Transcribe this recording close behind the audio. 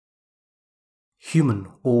Human,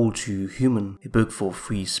 All Too Human, a book for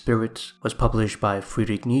free spirits, was published by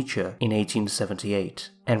Friedrich Nietzsche in 1878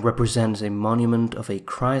 and represents a monument of a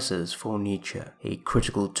crisis for Nietzsche, a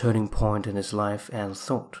critical turning point in his life and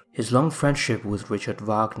thought. His long friendship with Richard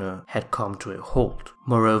Wagner had come to a halt.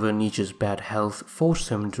 Moreover, Nietzsche's bad health forced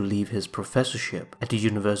him to leave his professorship at the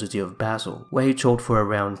University of Basel, where he taught for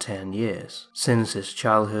around 10 years. Since his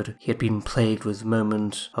childhood, he had been plagued with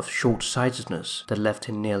moments of short-sightedness that left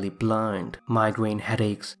him nearly blind, migraine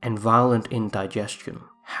headaches, and violent indigestion.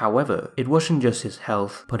 However, it wasn't just his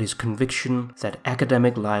health, but his conviction that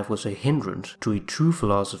academic life was a hindrance to a true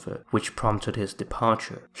philosopher which prompted his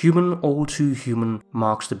departure. Human, All Too Human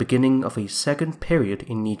marks the beginning of a second period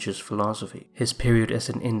in Nietzsche's philosophy, his period as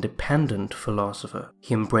an independent philosopher.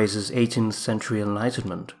 He embraces 18th century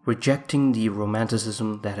Enlightenment, rejecting the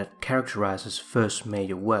romanticism that had characterized his first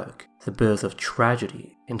major work, The Birth of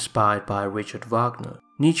Tragedy, inspired by Richard Wagner.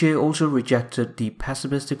 Nietzsche also rejected the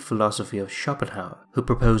pessimistic philosophy of Schopenhauer, who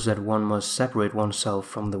proposed that one must separate oneself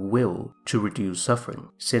from the will to reduce suffering,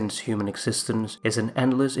 since human existence is an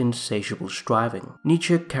endless insatiable striving.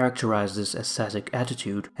 Nietzsche characterized this ascetic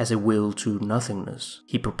attitude as a will to nothingness.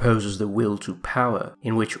 He proposes the will to power,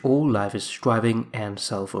 in which all life is striving and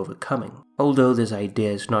self-overcoming. Although this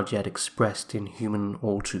idea is not yet expressed in Human,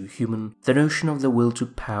 All Too Human, the notion of the will to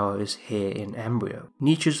power is here in embryo.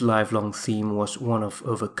 Nietzsche's lifelong theme was one of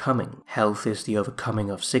overcoming. Health is the overcoming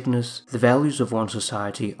of sickness. The values of one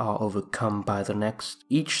society are overcome by the next.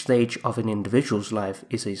 Each stage of an individual's life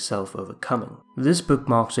is a self-overcoming. This book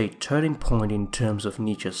marks a turning point in terms of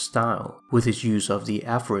Nietzsche's style, with his use of the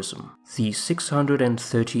aphorism. The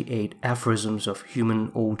 638 aphorisms of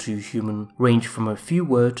Human, All Too Human range from a few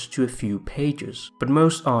words to a few pages, but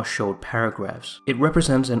most are short paragraphs. It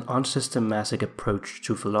represents an unsystematic approach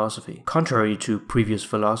to philosophy, contrary to previous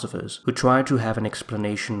philosophers who tried to have an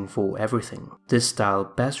explanation for everything. This style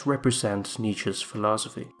best represents Nietzsche's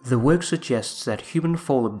philosophy. The work suggests that human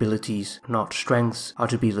fallibilities, not strengths, are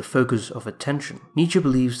to be the focus of attention. Nietzsche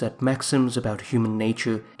believes that maxims about human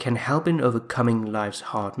nature can help in overcoming life's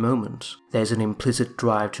hard moments. There is an implicit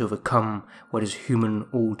drive to overcome what is human,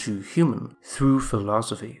 all too human, through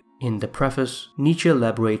philosophy. In the preface, Nietzsche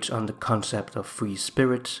elaborates on the concept of free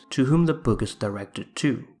spirits to whom the book is directed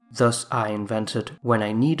to. Thus I invented, when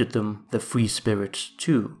I needed them, the free spirits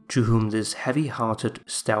too, to whom this heavy-hearted,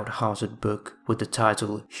 stout-hearted book with the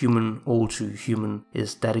title Human, All Too Human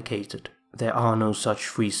is dedicated. There are no such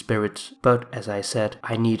free spirits, but, as I said,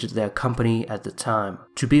 I needed their company at the time,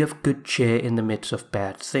 to be of good cheer in the midst of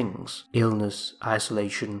bad things, illness,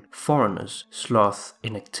 isolation, foreigners, sloth,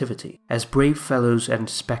 inactivity, as brave fellows and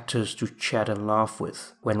spectres to chat and laugh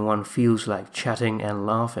with, when one feels like chatting and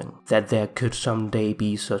laughing. That there could some day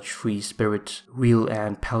be such free spirits, real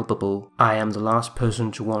and palpable, I am the last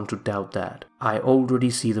person to want to doubt that. I already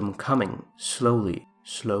see them coming, slowly,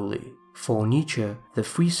 slowly. For Nietzsche, the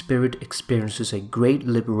free spirit experiences a great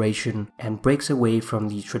liberation and breaks away from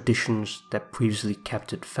the traditions that previously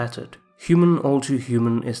kept it fettered. Human, All Too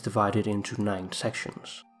Human is divided into 9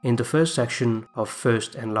 sections. In the first section of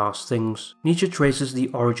First and Last Things, Nietzsche traces the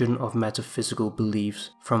origin of metaphysical beliefs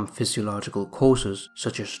from physiological causes,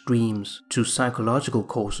 such as dreams, to psychological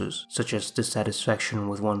causes, such as dissatisfaction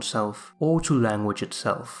with oneself, or to language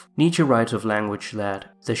itself. Nietzsche writes of language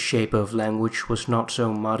that the shaper of language was not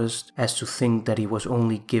so modest as to think that he was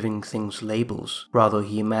only giving things labels. Rather,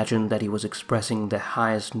 he imagined that he was expressing the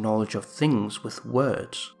highest knowledge of things with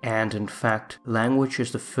words. And in fact, language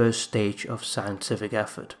is the first stage of scientific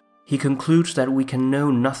effort. He concludes that we can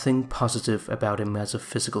know nothing positive about a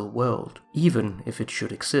metaphysical world, even if it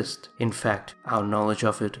should exist. In fact, our knowledge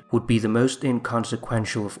of it would be the most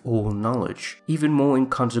inconsequential of all knowledge, even more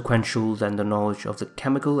inconsequential than the knowledge of the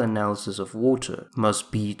chemical analysis of water must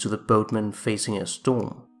be to the boatman facing a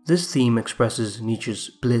storm. This theme expresses Nietzsche's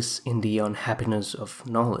bliss in the unhappiness of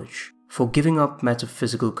knowledge. For giving up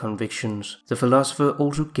metaphysical convictions, the philosopher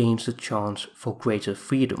also gains the chance for greater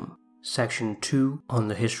freedom. Section 2, on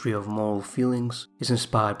the history of moral feelings, is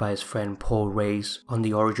inspired by his friend Paul Ray's On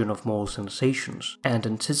the Origin of Moral Sensations, and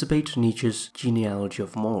anticipates Nietzsche's Genealogy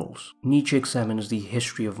of Morals. Nietzsche examines the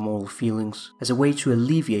history of moral feelings as a way to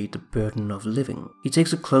alleviate the burden of living. He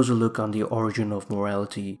takes a closer look on the origin of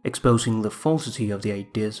morality, exposing the falsity of the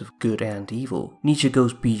ideas of good and evil. Nietzsche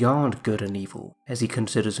goes beyond good and evil, as he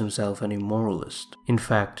considers himself an immoralist. In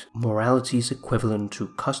fact, morality is equivalent to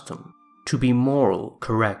custom. To be moral,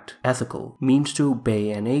 correct, ethical means to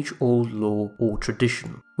obey an age-old law or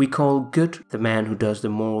tradition. We call good the man who does the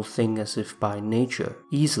moral thing as if by nature,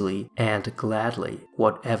 easily and gladly,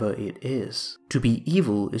 whatever it is. To be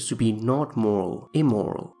evil is to be not moral,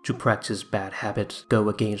 immoral, to practice bad habits, go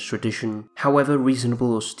against tradition, however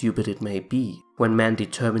reasonable or stupid it may be. When men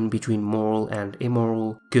determine between moral and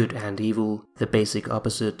immoral, good and evil, the basic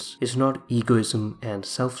opposite is not egoism and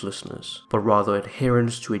selflessness, but rather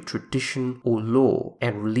adherence to a tradition or law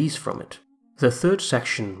and release from it. The third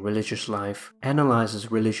section, Religious Life,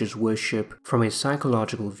 analyzes religious worship from a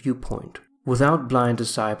psychological viewpoint. Without blind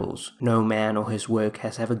disciples, no man or his work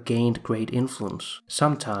has ever gained great influence.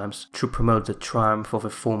 Sometimes, to promote the triumph of a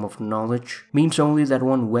form of knowledge means only that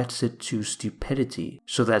one weds it to stupidity,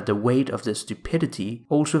 so that the weight of the stupidity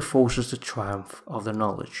also forces the triumph of the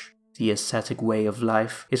knowledge. The ascetic way of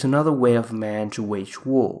life is another way of man to wage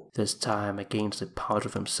war, this time against a part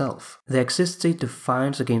of himself. There exists a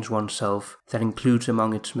defiance against oneself that includes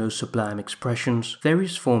among its most sublime expressions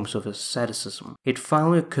various forms of asceticism. It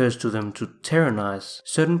finally occurs to them to tyrannize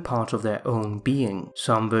certain parts of their own being.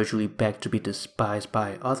 Some virtually beg to be despised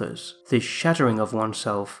by others. This shattering of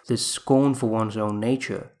oneself, this scorn for one's own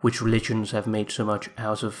nature, which religions have made so much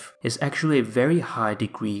out of, is actually a very high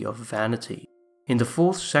degree of vanity. In the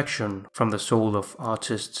fourth section, From the Soul of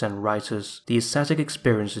Artists and Writers, the ascetic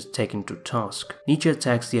experience is taken to task. Nietzsche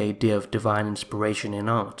attacks the idea of divine inspiration in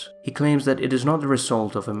art. He claims that it is not the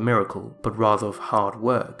result of a miracle, but rather of hard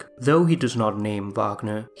work. Though he does not name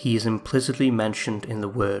Wagner, he is implicitly mentioned in the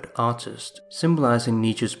word artist, symbolizing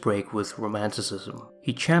Nietzsche's break with Romanticism.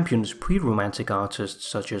 He champions pre-Romantic artists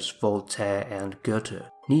such as Voltaire and Goethe.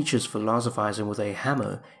 Nietzsche's philosophizing with a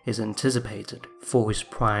hammer is anticipated, for his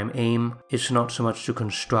prime aim is not so much to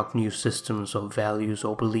construct new systems of values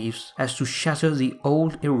or beliefs as to shatter the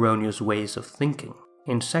old erroneous ways of thinking.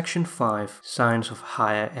 In section 5, Signs of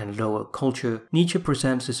Higher and Lower Culture, Nietzsche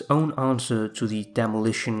presents his own answer to the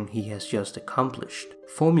demolition he has just accomplished,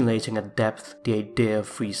 formulating at depth the idea of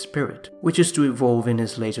free spirit, which is to evolve in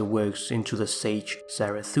his later works into the sage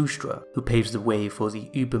Zarathustra, who paves the way for the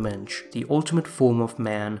Übermensch, the ultimate form of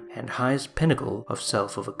man and highest pinnacle of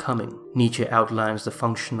self-overcoming. Nietzsche outlines the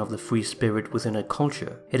function of the free spirit within a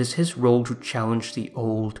culture. It is his role to challenge the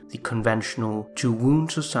old, the conventional, to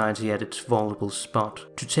wound society at its vulnerable spot,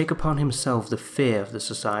 to take upon himself the fear of the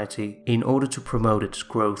society in order to promote its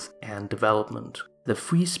growth and development. The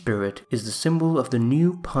free spirit is the symbol of the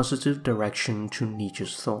new positive direction to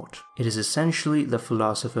Nietzsche's thought. It is essentially the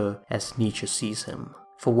philosopher as Nietzsche sees him.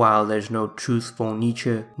 For while there is no truth for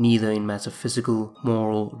Nietzsche, neither in metaphysical,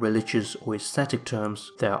 moral, religious or aesthetic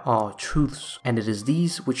terms, there are truths, and it is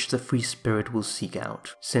these which the free spirit will seek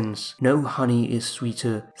out, since no honey is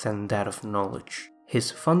sweeter than that of knowledge. His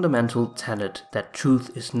fundamental tenet that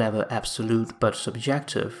truth is never absolute but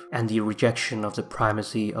subjective, and the rejection of the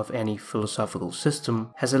primacy of any philosophical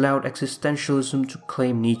system, has allowed existentialism to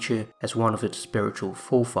claim Nietzsche as one of its spiritual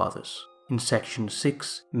forefathers. In section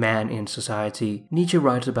 6, Man in Society, Nietzsche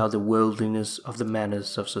writes about the worldliness of the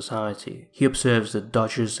manners of society. He observes the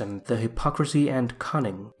dodges and the hypocrisy and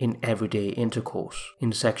cunning in everyday intercourse.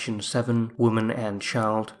 In section 7, Woman and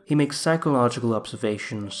Child, he makes psychological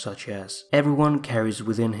observations such as, everyone carries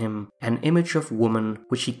within him an image of woman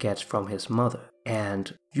which he gets from his mother.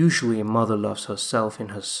 And usually a mother loves herself in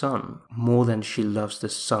her son more than she loves the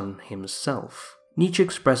son himself. Nietzsche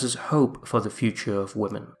expresses hope for the future of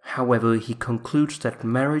women. However, he concludes that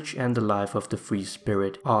marriage and the life of the free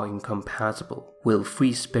spirit are incompatible. Will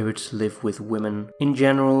free spirits live with women? In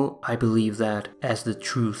general, I believe that, as the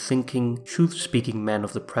true-thinking, truth-speaking men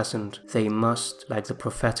of the present, they must, like the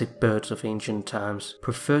prophetic birds of ancient times,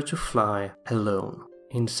 prefer to fly alone.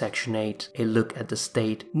 In section 8, A Look at the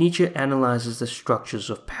State, Nietzsche analyzes the structures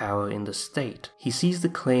of power in the state. He sees the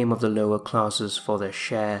claim of the lower classes for their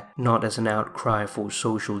share not as an outcry for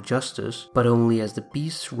social justice, but only as the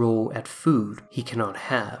beast's roar at food he cannot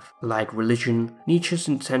have. Like religion, Nietzsche's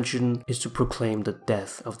intention is to proclaim the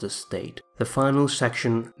death of the state. The final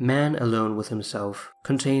section, Man Alone with Himself,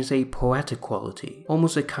 contains a poetic quality,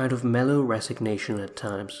 almost a kind of mellow resignation at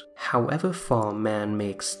times. However far man may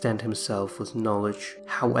extend himself with knowledge,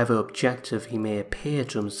 however objective he may appear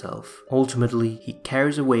to himself, ultimately he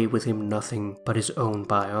carries away with him nothing but his own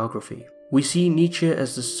biography. We see Nietzsche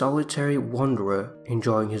as the solitary wanderer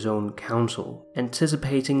enjoying his own counsel,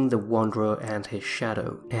 anticipating the wanderer and his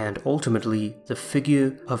shadow, and ultimately the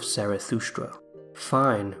figure of Zarathustra.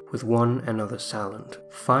 Fine with one another silent,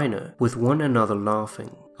 finer with one another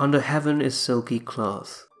laughing, Under heaven is silky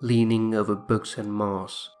cloth, leaning over books and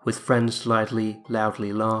moss, with friends lightly,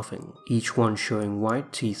 loudly laughing, each one showing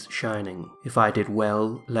white teeth shining. If I did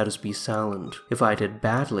well, let us be silent. If I did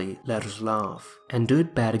badly, let us laugh. And do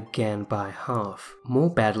it bad again by half. More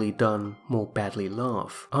badly done, more badly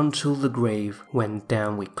laugh. Until the grave, when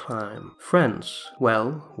down we climb. Friends,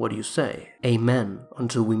 well, what do you say? Amen,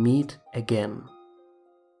 until we meet again.